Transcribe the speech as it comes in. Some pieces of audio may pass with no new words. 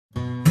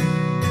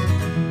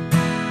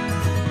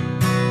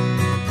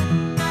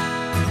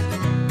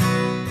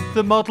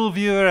The Model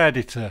Viewer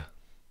Editor.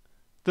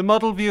 The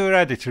Model Viewer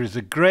Editor is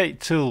a great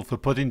tool for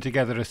putting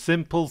together a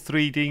simple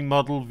 3D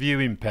model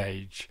viewing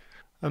page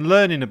and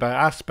learning about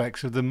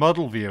aspects of the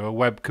Model Viewer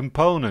web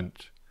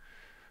component.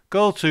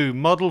 Go to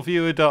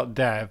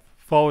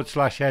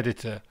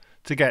modelviewer.dev/editor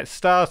to get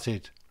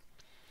started.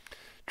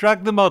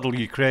 Drag the model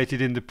you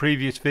created in the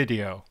previous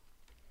video.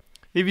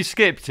 If you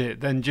skipped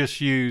it, then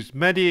just use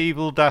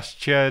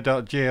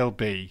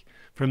medieval-chair.glb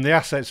from the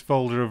Assets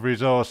folder of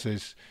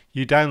resources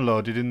you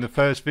downloaded in the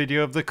first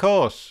video of the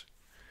course.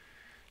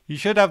 You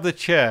should have the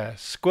chair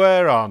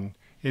square on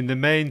in the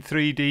main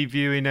 3D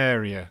viewing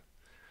area.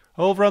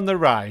 Over on the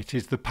right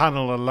is the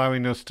panel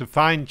allowing us to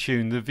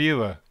fine-tune the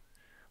viewer.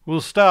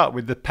 We'll start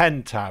with the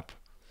Pen tab.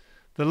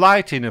 The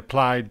lighting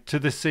applied to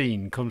the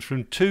scene comes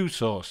from two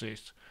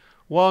sources.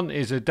 One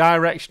is a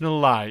directional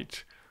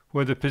light,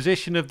 where the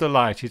position of the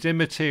light is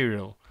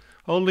immaterial.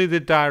 Only the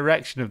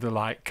direction of the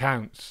light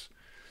counts.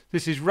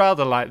 This is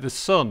rather like the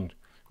sun,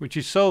 which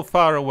is so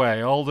far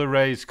away all the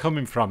rays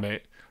coming from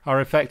it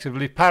are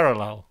effectively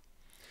parallel.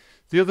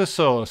 The other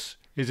source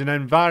is an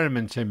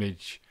environment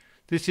image.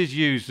 This is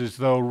used as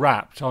though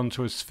wrapped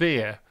onto a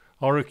sphere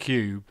or a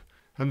cube,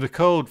 and the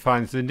code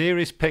finds the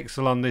nearest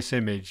pixel on this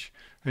image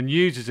and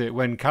uses it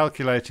when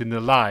calculating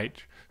the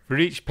light for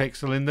each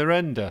pixel in the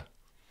render.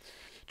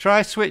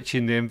 Try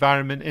switching the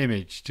environment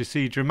image to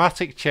see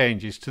dramatic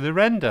changes to the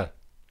render.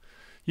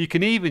 You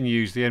can even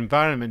use the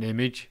environment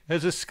image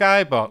as a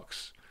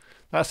skybox.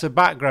 That's a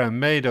background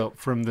made up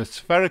from the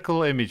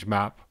spherical image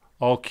map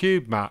or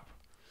cube map.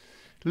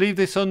 Leave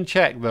this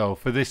unchecked though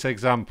for this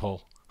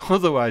example,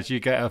 otherwise you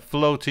get a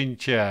floating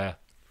chair.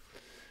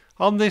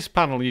 On this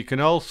panel you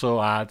can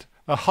also add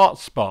a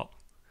hotspot.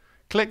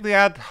 Click the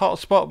Add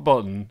Hotspot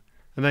button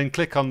and then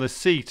click on the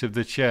seat of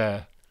the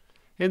chair.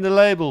 In the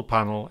label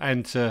panel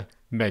enter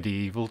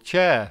Medieval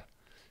Chair.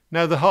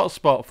 Now the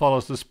hotspot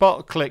follows the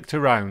spot clicked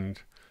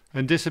around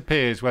and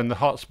disappears when the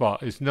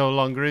hotspot is no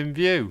longer in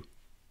view.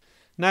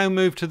 Now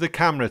move to the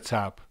Camera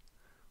tab.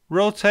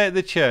 Rotate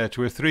the chair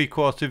to a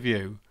 3/4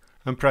 view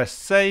and press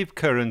Save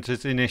Current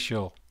as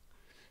Initial.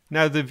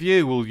 Now the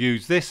view will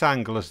use this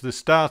angle as the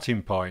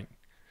starting point.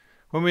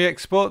 When we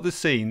export the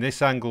scene,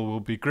 this angle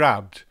will be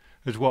grabbed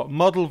as what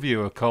Model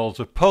Viewer calls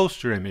a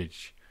poster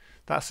image.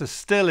 That's a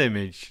still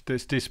image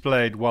that's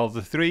displayed while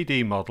the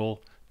 3D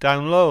model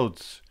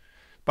downloads.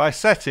 By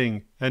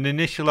setting an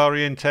initial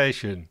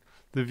orientation,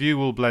 the view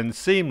will blend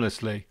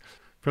seamlessly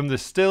from the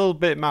still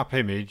bitmap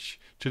image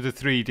to the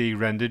 3D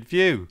rendered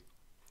view.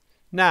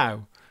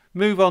 Now,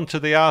 move on to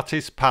the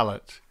Artist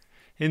palette.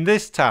 In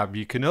this tab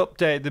you can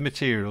update the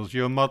materials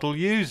your model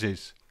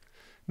uses.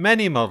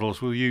 Many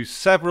models will use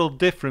several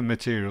different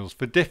materials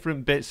for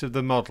different bits of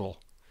the model.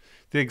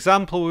 The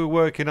example we're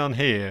working on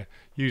here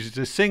uses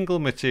a single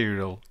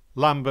material,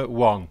 Lambert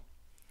 1.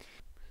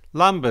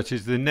 Lambert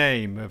is the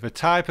name of a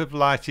type of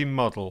lighting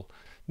model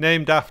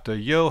named after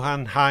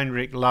Johann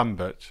Heinrich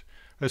Lambert,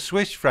 a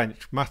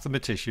Swiss-French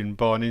mathematician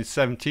born in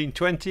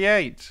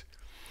 1728.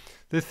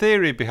 The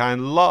theory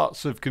behind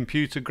lots of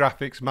computer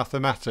graphics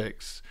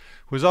mathematics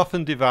was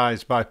often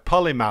devised by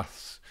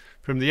polymaths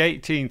from the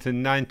 18th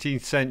and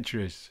 19th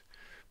centuries,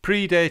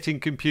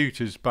 predating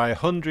computers by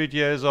 100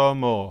 years or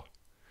more.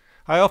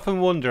 I often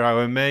wonder how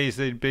amazed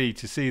they'd be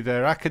to see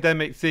their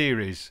academic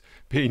theories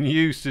being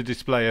used to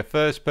display a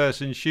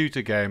first-person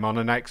shooter game on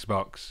an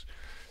Xbox.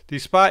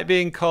 Despite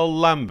being called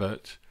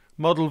Lambert,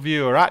 Model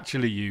Viewer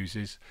actually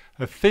uses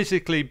a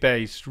physically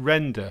based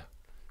render,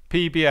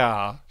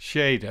 PBR,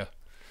 shader.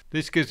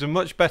 This gives a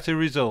much better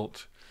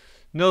result.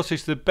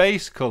 Notice the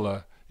base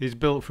colour is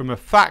built from a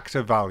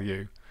factor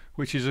value,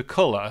 which is a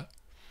colour,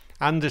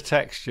 and a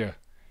texture.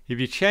 If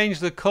you change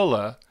the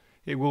colour,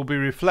 it will be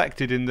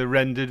reflected in the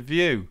rendered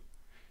view.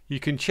 You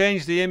can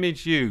change the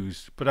image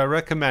used, but I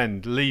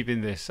recommend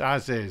leaving this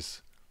as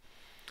is.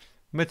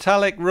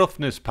 Metallic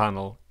Roughness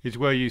panel is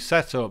where you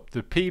set up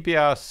the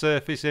PBR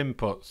surface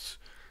inputs,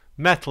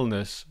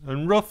 metalness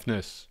and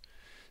roughness.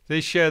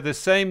 They share the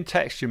same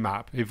texture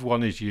map if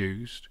one is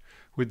used,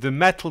 with the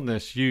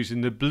metalness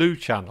using the blue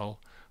channel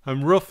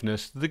and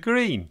roughness the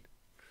green.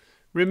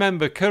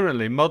 Remember,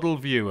 currently Model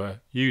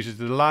Viewer uses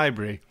the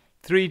library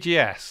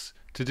 3GS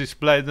to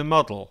display the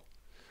model.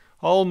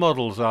 All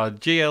models are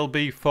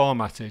GLB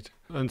formatted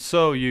and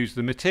so use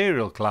the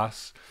material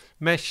class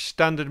Mesh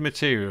Standard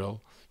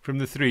Material from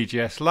the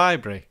 3GS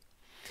library.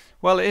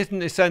 While it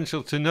isn't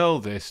essential to know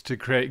this to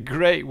create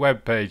great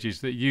web pages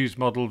that use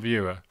Model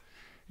Viewer,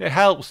 it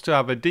helps to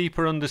have a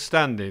deeper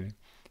understanding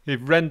if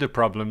render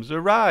problems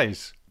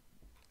arise.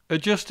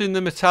 Adjusting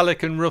the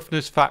metallic and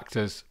roughness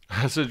factors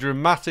has a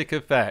dramatic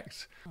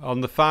effect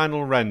on the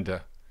final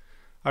render.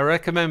 I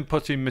recommend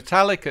putting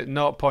metallic at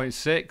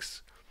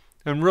 0.6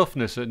 and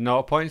roughness at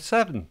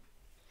 0.7.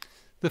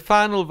 The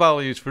final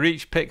values for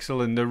each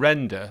pixel in the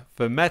render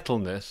for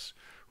metalness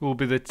will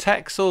be the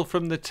texel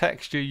from the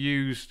texture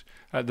used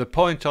at the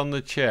point on the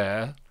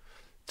chair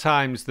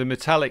times the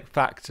metallic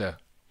factor.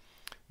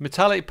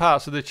 Metallic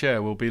parts of the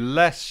chair will be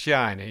less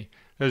shiny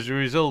as a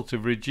result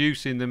of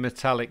reducing the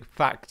metallic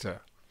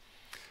factor.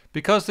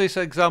 Because this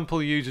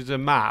example uses a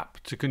map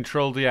to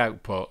control the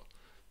output,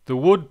 the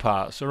wood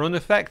parts are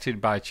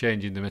unaffected by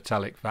changing the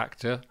metallic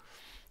factor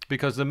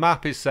because the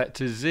map is set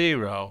to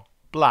 0,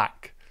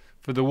 black,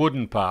 for the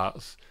wooden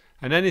parts,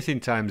 and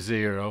anything times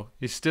 0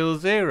 is still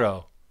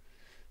 0.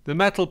 The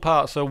metal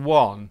parts are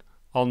 1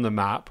 on the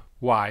map,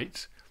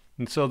 white,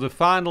 and so the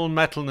final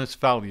metalness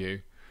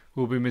value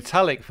will be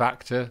metallic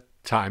factor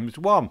times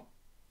 1.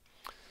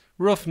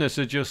 Roughness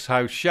adjusts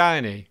how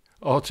shiny,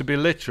 or to be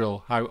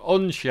literal, how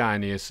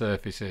unshiny a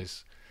surface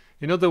is.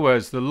 In other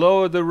words, the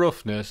lower the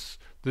roughness,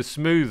 the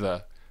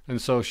smoother, and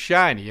so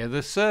shinier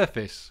the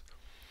surface.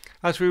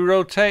 As we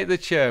rotate the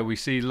chair, we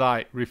see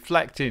light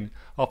reflecting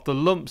off the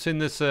lumps in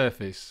the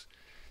surface.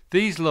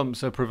 These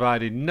lumps are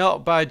provided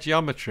not by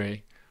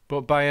geometry,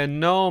 but by a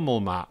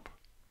normal map.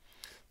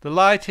 The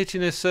light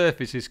hitting a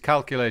surface is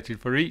calculated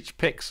for each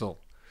pixel,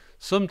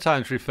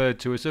 sometimes referred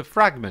to as a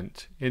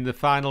fragment in the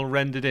final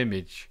rendered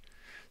image.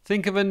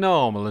 Think of a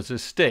normal as a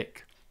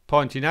stick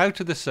pointing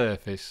out of the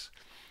surface.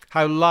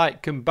 How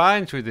light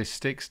combines with this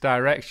stick's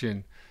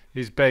direction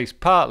is based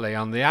partly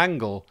on the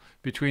angle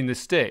between the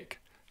stick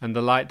and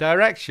the light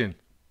direction.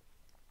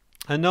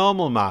 A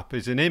normal map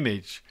is an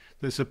image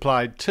that's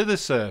applied to the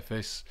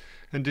surface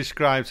and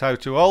describes how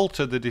to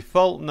alter the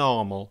default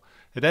normal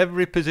at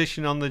every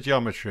position on the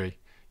geometry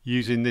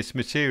using this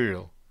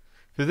material.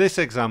 For this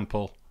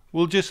example,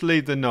 we'll just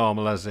leave the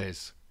normal as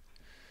is.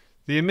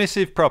 The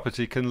emissive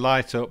property can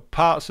light up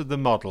parts of the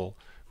model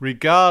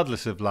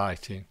regardless of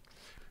lighting.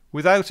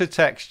 Without a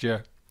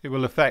texture, it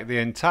will affect the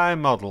entire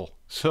model,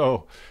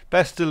 so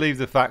best to leave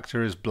the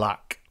factor as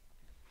black.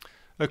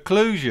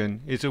 Occlusion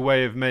is a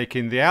way of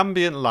making the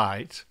ambient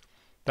light,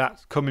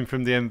 that's coming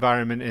from the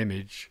environment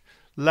image,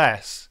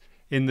 less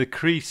in the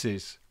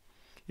creases.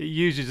 It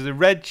uses the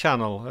red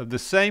channel of the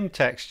same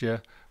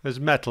texture as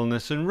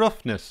metalness and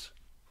roughness.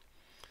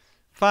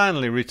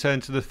 Finally, return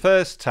to the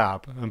first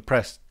tab and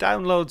press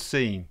Download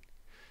Scene.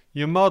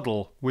 Your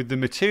model with the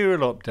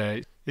material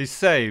update is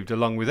saved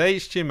along with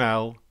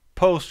HTML,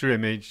 poster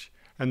image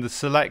and the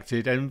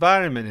selected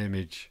environment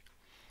image.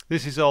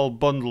 This is all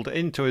bundled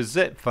into a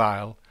zip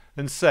file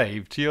and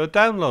saved to your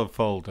download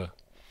folder.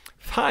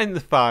 Find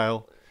the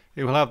file,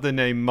 it will have the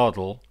name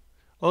model,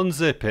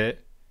 unzip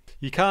it.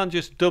 You can't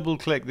just double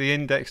click the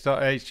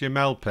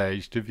index.html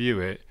page to view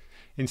it,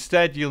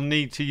 instead you'll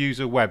need to use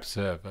a web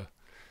server.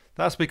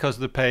 That's because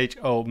the page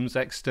opens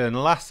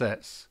external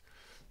assets,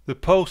 the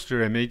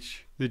poster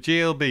image, the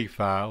GLB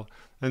file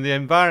and the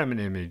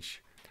environment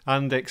image,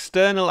 and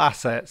external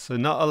assets are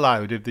not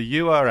allowed if the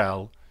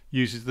URL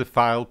uses the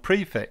file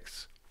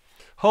prefix.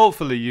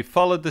 Hopefully you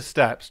followed the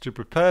steps to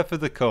prepare for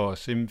the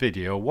course in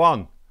video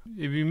 1.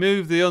 If you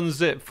move the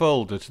unzipped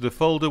folder to the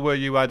folder where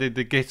you added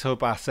the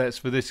GitHub assets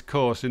for this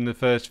course in the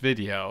first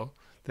video,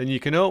 then you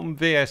can open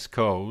VS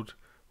Code,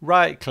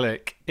 right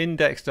click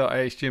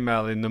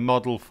index.html in the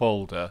model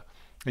folder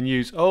and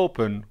use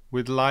open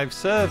with live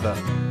server.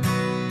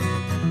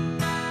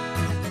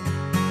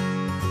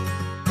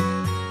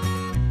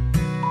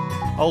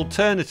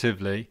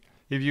 Alternatively,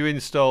 if you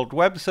installed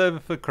web server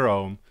for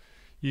Chrome,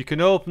 you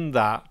can open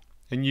that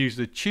and use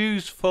the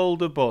Choose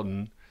Folder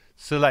button,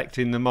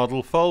 selecting the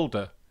model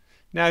folder.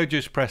 Now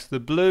just press the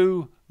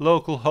blue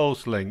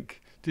localhost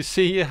link to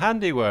see your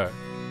handiwork.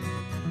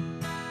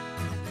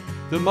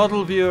 The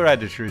Model Viewer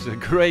Editor is a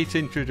great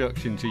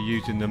introduction to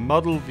using the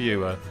Model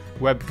Viewer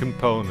web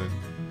component.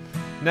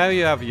 Now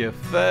you have your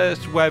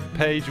first web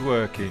page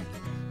working.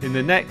 In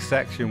the next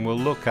section we'll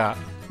look at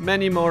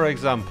many more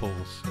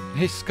examples.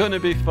 It's gonna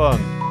be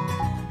fun.